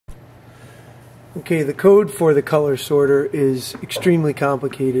Okay, the code for the color sorter is extremely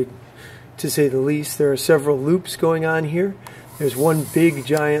complicated, to say the least. There are several loops going on here. There's one big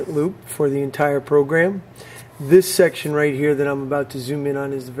giant loop for the entire program. This section right here that I'm about to zoom in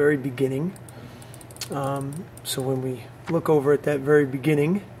on is the very beginning. So when we look over at that very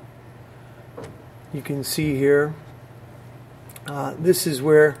beginning, you can see here, this is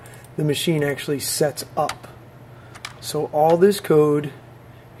where the machine actually sets up. So all this code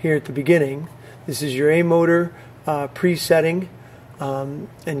here at the beginning, this is your A motor presetting and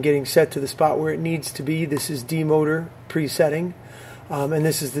getting set to the spot where it needs to be. This is D motor presetting, and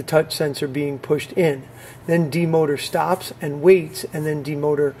this is the touch sensor being pushed in. Then D motor stops and waits, and then D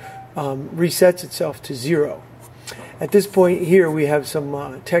motor resets itself to 0. At this point here we have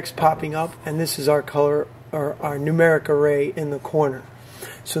some text popping up, and this is our color, or our numeric array in the corner.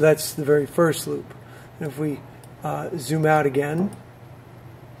 So that's the very first loop. And if we zoom out again,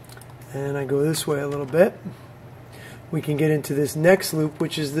 and I go this way a little bit, we can get into this next loop,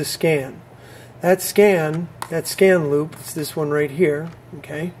 which is the scan. That scan loop, it's this one right here,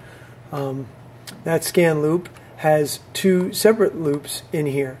 okay? That scan loop has two separate loops in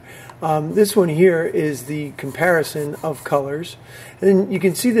here. This one here is the comparison of colors. And then you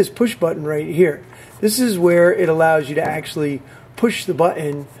can see this push button right here. This is where it allows you to actually push the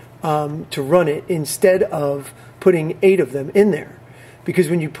button to run it instead of putting 8 of them in there.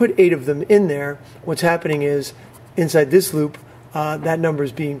 Because when you put 8 of them in there, what's happening is inside this loop, that number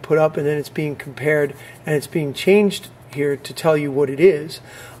is being put up, and then it's being compared, and it's being changed here to tell you what it is.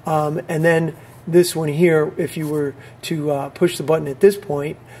 And then this one here, if you were to push the button at this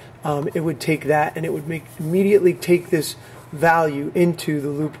point, it would take that, and it would immediately take this value into the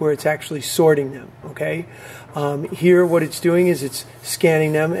loop where it's actually sorting them. Okay. Here what it's doing is it's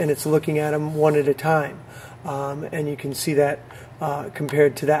scanning them, and it's looking at them one at a time. And you can see that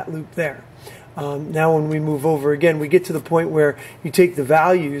compared to that loop there. Now when we move over again, we get to the point where you take the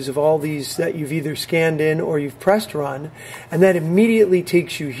values of all these that you've either scanned in or you've pressed run, and that immediately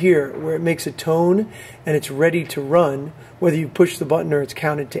takes you here where it makes a tone and it's ready to run, whether you push the button or it's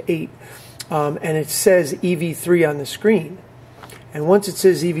counted to 8. And it says EV3 on the screen. And once it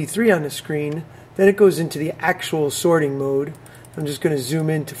says EV3 on the screen, then it goes into the actual sorting mode. I'm just going to zoom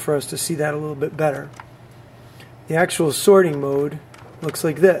in for us to see that a little bit better. The actual sorting mode looks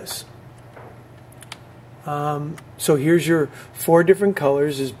like this. So here's your 4 different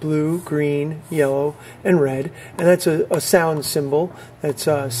colors: is blue, green, yellow, and red, and that's a sound symbol that's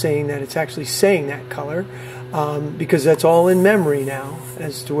saying that it's actually saying that color, because that's all in memory now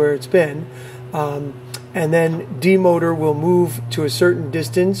as to where it's been. And then D motor will move to a certain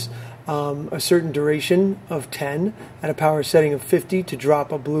distance, a certain duration of 10 at a power setting of 50 to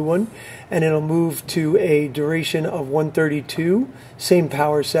drop a blue one, and it'll move to a duration of 132, same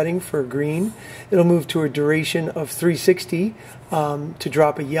power setting for green. It'll move to a duration of 360 to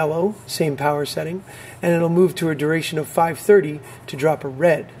drop a yellow, same power setting, and it'll move to a duration of 530 to drop a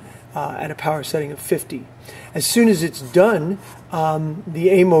red at a power setting of 50. As soon as it's done, the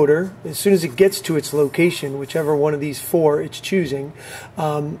A motor, as soon as it gets to its location, whichever one of these 4 it's choosing,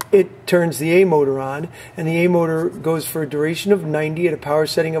 it turns the A motor on, and the A motor goes for a duration of 90 at a power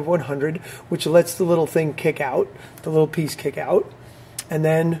setting of 100, which lets the little thing kick out, the little piece kick out, and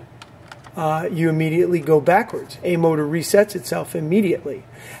then you immediately go backwards. A motor resets itself immediately,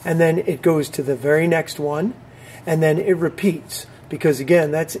 and then it goes to the very next one, and then it repeats, because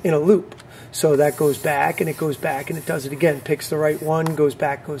again, that's in a loop. So that goes back, and it goes back, and it does it again. Picks the right one, goes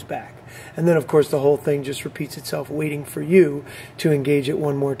back, goes back. And then, of course, the whole thing just repeats itself, waiting for you to engage it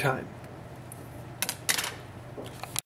one more time.